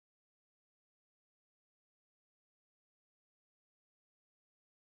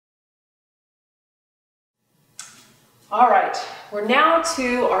All right, we're now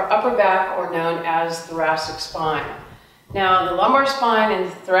to our upper back, or known as thoracic spine. Now, the lumbar spine and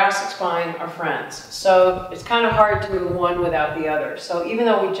thoracic spine are friends, so it's kind of hard to move one without the other. So even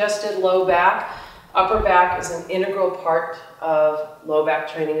though we just did low back, upper back is an integral part of low back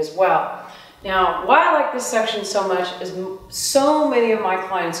training as well. Now, why I like this section so much is so many of my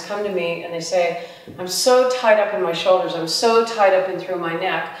clients come to me and they say, I'm so tied up in my shoulders, I'm so tied up in through my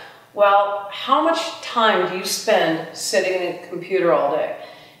neck. Well, how much time do you spend sitting in a computer all day?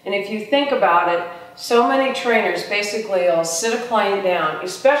 And if you think about it, so many trainers basically will sit a client down,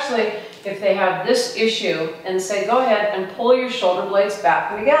 especially if they have this issue, and say, go ahead and pull your shoulder blades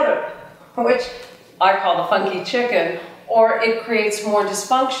back and together, which I call the funky chicken, or it creates more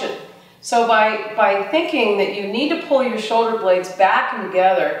dysfunction. So by thinking that you need to pull your shoulder blades back and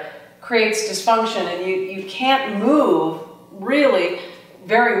together creates dysfunction, and you can't move really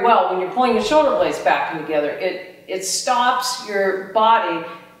very well when you're pulling your shoulder blades back and together. It stops your body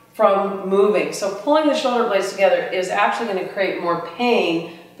from moving. So pulling the shoulder blades together is actually going to create more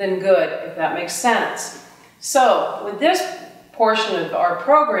pain than good, if that makes sense. So with this portion of our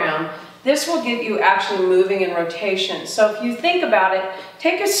program, this will get you actually moving in rotation. So if you think about it,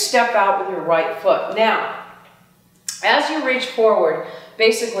 take a step out with your right foot. Now, as you reach forward,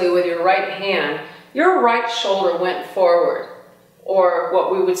 basically with your right hand, your right shoulder went forward, or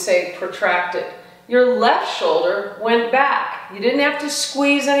what we would say protracted. Your left shoulder went back. You didn't have to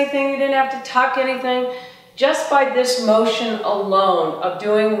squeeze anything, you didn't have to tuck anything. Just by this motion alone of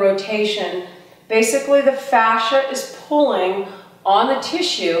doing rotation, basically the fascia is pulling on the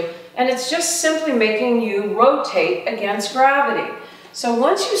tissue, and it's just simply making you rotate against gravity. So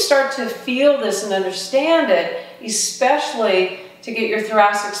once you start to feel this and understand it, especially to get your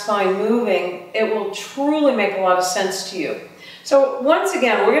thoracic spine moving, it will truly make a lot of sense to you. So once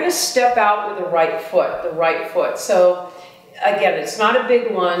again, we're going to step out with the right foot, So again, it's not a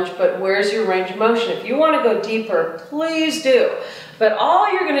big lunge, but where's your range of motion? If you want to go deeper, please do. But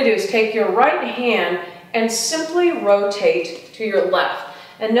all you're going to do is take your right hand and simply rotate to your left.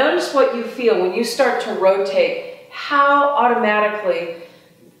 And notice what you feel when you start to rotate, how automatically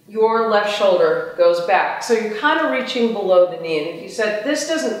your left shoulder goes back. So you're kind of reaching below the knee. And if you said, this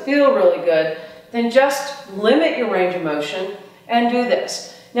doesn't feel really good, then just limit your range of motion and do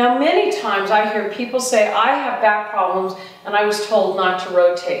this. Now, many times I hear people say, I have back problems and I was told not to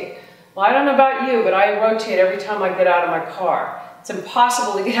rotate. Well, I don't know about you, but I rotate every time I get out of my car. It's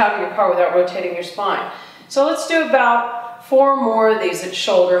impossible to get out of your car without rotating your spine. So let's do about 4 more of these at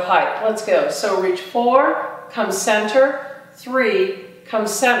shoulder height. Let's go. So reach 4, come center, 3, come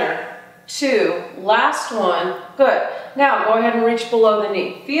center, 2, last one, good. Now go ahead and reach below the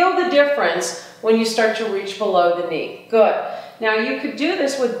knee. Feel the difference when you start to reach below the knee. Good. Now you could do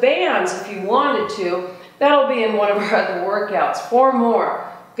this with bands if you wanted to. That'll be in one of our other workouts. 4 more.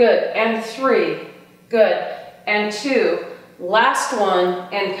 Good. And 3. Good. And 2. Last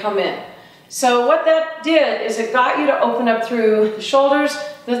one, and come in. So what that did is it got you to open up through the shoulders,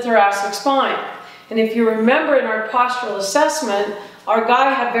 the thoracic spine. And if you remember in our postural assessment, our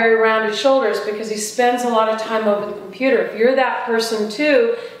guy had very rounded shoulders because he spends a lot of time over the computer. If you're that person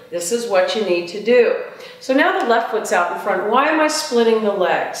too, this is what you need to do. So now the left foot's out in front. Why am I splitting the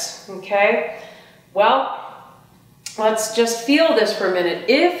legs? Okay, well, let's just feel this for a minute.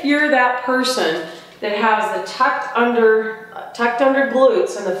 If you're that person that has the tucked under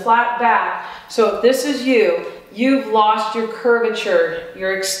glutes and the flat back, so if this is you, you've lost your curvature,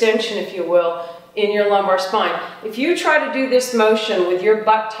 your extension, if you will, in your lumbar spine. If you try to do this motion with your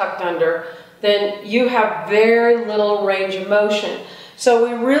butt tucked under, then you have very little range of motion. So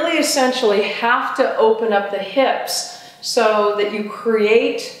we really essentially have to open up the hips so that you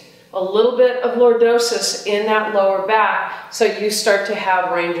create a little bit of lordosis in that lower back so you start to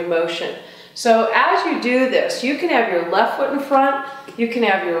have range of motion. So as you do this, you can have your left foot in front, you can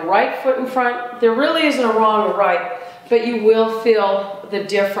have your right foot in front. There really isn't a wrong or right, but you will feel the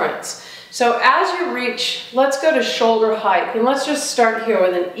difference. So as you reach, let's go to shoulder height, and let's just start here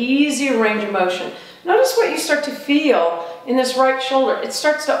with an easy range of motion. Notice what you start to feel in this right shoulder. It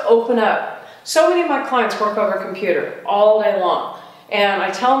starts to open up. So many of my clients work over a computer all day long. And I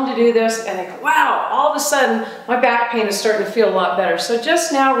tell them to do this, and they go, wow, all of a sudden, my back pain is starting to feel a lot better. So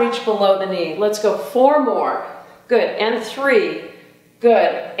just now reach below the knee. Let's go 4 more. Good. And 3.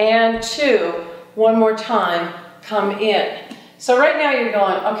 Good. And 2. One more time. Come in. So right now you're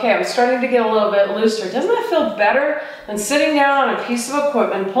going, okay, I'm starting to get a little bit looser. Doesn't that feel better than sitting down on a piece of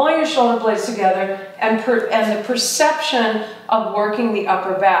equipment, pulling your shoulder blades together, and the perception of working the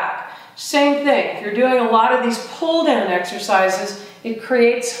upper back? Same thing, if you're doing a lot of these pull down exercises, it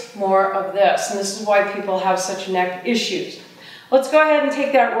creates more of this, and this is why people have such neck issues. Let's go ahead and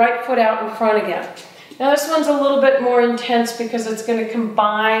take that right foot out in front again. Now this one's a little bit more intense because it's going to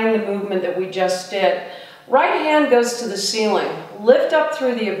combine the movement that we just did. Right hand goes to the ceiling, lift up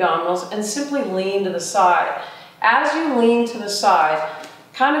through the abdominals and simply lean to the side. As you lean to the side,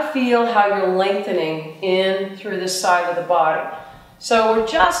 kind of feel how you're lengthening in through the side of the body. So we're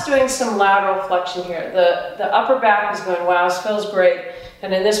just doing some lateral flexion here. The upper back is going, wow, this feels great.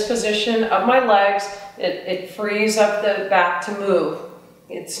 And in this position of my legs, it frees up the back to move.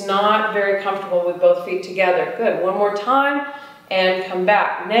 It's not very comfortable with both feet together. Good, one more time and come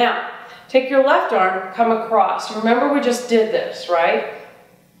back. Now, take your left arm, come across. Remember we just did this, right?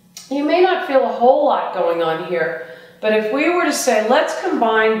 You may not feel a whole lot going on here, but if we were to say, let's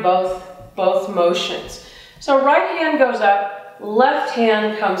combine both motions. So right hand goes up, left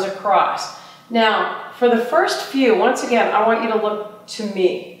hand comes across. Now, for the first few, once again, I want you to look to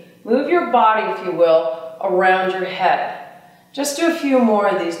me. Move your body, if you will, around your head. Just do a few more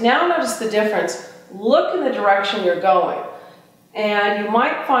of these. Now notice the difference. Look in the direction you're going. And you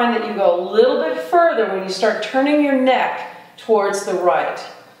might find that you go a little bit further when you start turning your neck towards the right.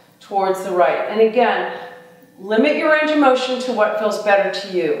 Towards the right. And again, limit your range of motion to what feels better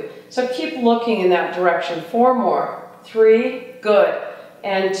to you. So keep looking in that direction. 4 more. 3, good.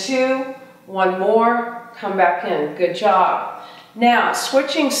 And 2, 1 more, come back in. Good job. Now,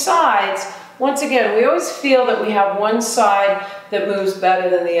 switching sides, once again, we always feel that we have one side that moves better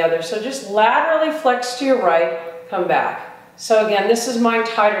than the other. So just laterally flex to your right, come back. So again, this is my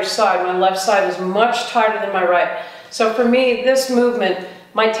tighter side. My left side is much tighter than my right. So for me, this movement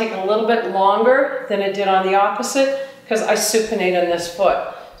might take a little bit longer than it did on the opposite because I supinate on this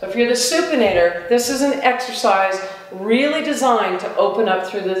foot. So if you're the supinator, this is an exercise really designed to open up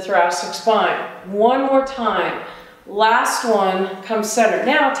through the thoracic spine. One more time. Last one, come center.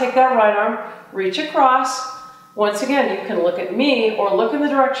 Now take that right arm, reach across. Once again, you can look at me or look in the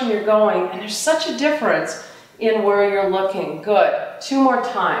direction you're going, and there's such a difference in where you're looking. Good. 2 more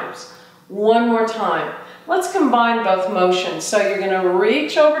times. 1 more time. Let's combine both motions. So you're going to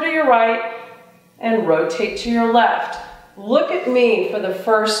reach over to your right and rotate to your left. Look at me for the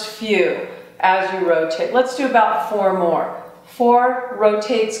first few as you rotate. Let's do about 4 more. 4,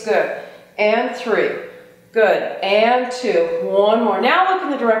 rotates, good. And 3, good. And 2, 1 more. Now look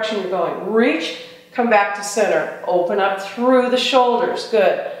in the direction you're going. Reach, come back to center. Open up through the shoulders,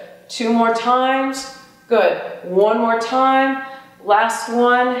 good. 2 more times, good. 1 more time, last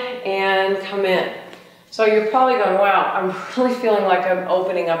one, and come in. So you're probably going, wow, I'm really feeling like I'm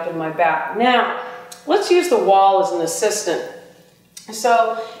opening up in my back. Now, let's use the wall as an assistant.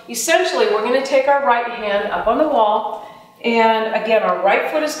 So essentially, we're going to take our right hand up on the wall, and again, our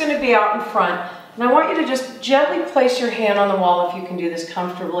right foot is going to be out in front, and I want you to just gently place your hand on the wall, if you can do this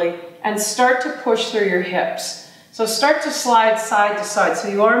comfortably, and start to push through your hips. So start to slide side to side, so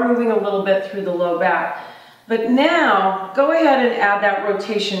you are moving a little bit through the low back. But now, go ahead and add that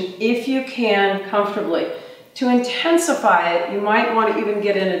rotation if you can comfortably. To intensify it, you might want to even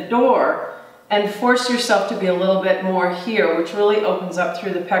get in a door and force yourself to be a little bit more here, which really opens up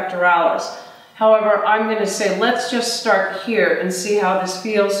through the pectoralis. However, I'm going to say, let's just start here and see how this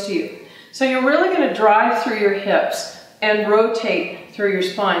feels to you. So you're really going to drive through your hips and rotate through your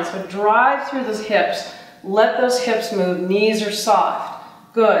spine. So drive through those hips. Let those hips move. Knees are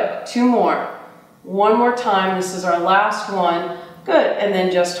soft. Good. 2 more. 1 more time. This is our last one. Good. And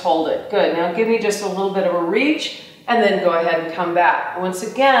then just hold it. Good. Now give me just a little bit of a reach and then go ahead and come back. Once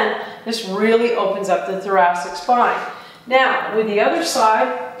again, this really opens up the thoracic spine. Now, with the other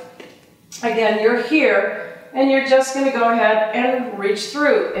side, again, you're here and you're just going to go ahead and reach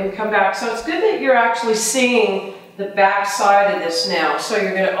through and come back. So it's good that you're actually seeing the back side of this now. So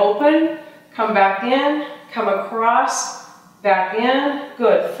you're going to open, come back in, come across, back in.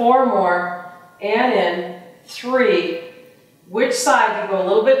 Good. 4 more. And in. 3. Which side? You go a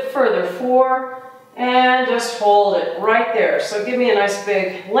little bit further. 4. And just hold it right there. So give me a nice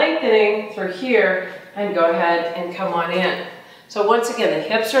big lengthening through here and go ahead and come on in. So once again, the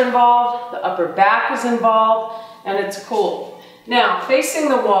hips are involved, the upper back is involved, and it's cool. Now, facing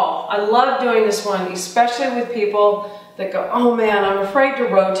the wall. I love doing this one, especially with people that go, oh man, I'm afraid to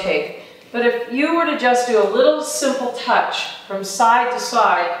rotate. But if you were to just do a little simple touch from side to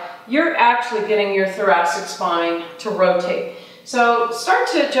side, you're actually getting your thoracic spine to rotate. So start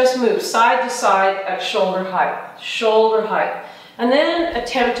to just move side to side at shoulder height, and then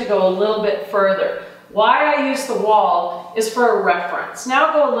attempt to go a little bit further. Why I use the wall is for a reference.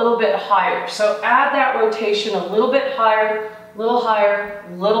 Now go a little bit higher. So add that rotation a little bit higher little higher,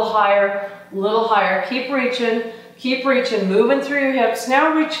 little higher, little higher. Keep reaching, moving through your hips.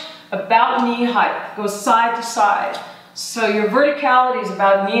 Now reach about knee height. Go side to side. So your verticality is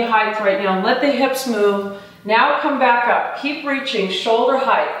about knee height right now. Let the hips move. Now come back up. Keep reaching, shoulder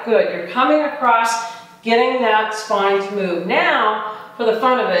height. Good. You're coming across, getting that spine to move. Now, for the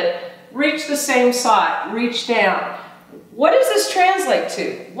fun of it, reach the same side. Reach down. What does this translate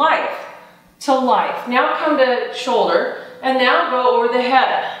to? Life. To life. Now come to shoulder, and now go over the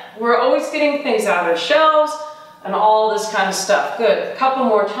head. We're always getting things out of shelves and all this kind of stuff. Good. A couple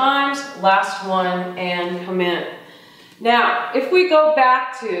more times. Last one, and come in. Now, if we go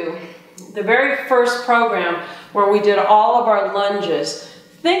back to the very first program where we did all of our lunges,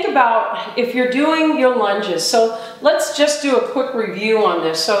 think about if you're doing your lunges. So let's just do a quick review on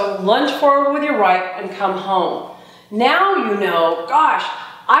this. So lunge forward with your right and come home. Now you know, gosh,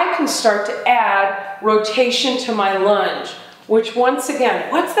 I can start to add rotation to my lunge, which once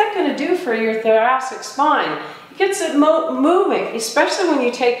again, what's that going to do for your thoracic spine? It gets it moving, especially when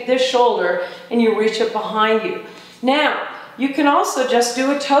you take this shoulder and you reach it behind you. Now, you can also just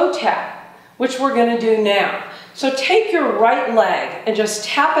do a toe tap, which we're going to do now. So take your right leg and just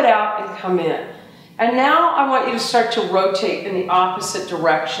tap it out and come in. And now I want you to start to rotate in the opposite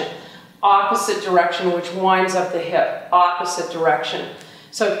direction. Opposite direction, which winds up the hip. Opposite direction.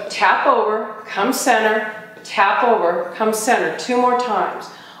 So tap over, come center, tap over, come center. 2 more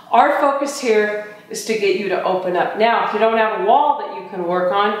times. Our focus here is to get you to open up. Now, if you don't have a wall that you can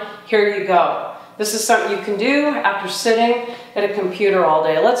work on, here you go. This is something you can do after sitting at a computer all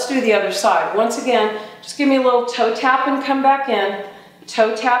day. Let's do the other side. Once again, just give me a little toe tap and come back in.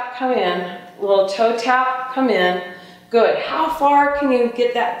 Toe tap, come in. A little toe tap, come in. Good. How far can you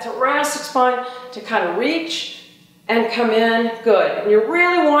get that thoracic spine to kind of reach and come in? Good. And you're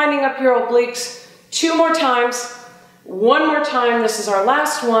really winding up your obliques. 2 more times. 1 more time. This is our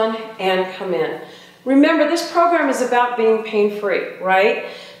last one. And come in. Remember, this program is about being pain-free, right?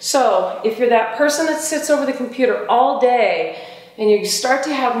 So if you're that person that sits over the computer all day and you start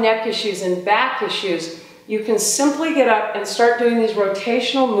to have neck issues and back issues, you can simply get up and start doing these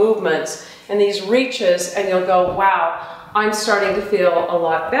rotational movements and these reaches, and you'll go, wow, I'm starting to feel a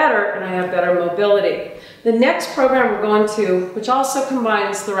lot better and I have better mobility. The next program we're going to, which also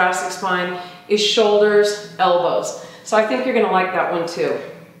combines thoracic spine, is shoulders, elbows. So I think you're going to like that one too.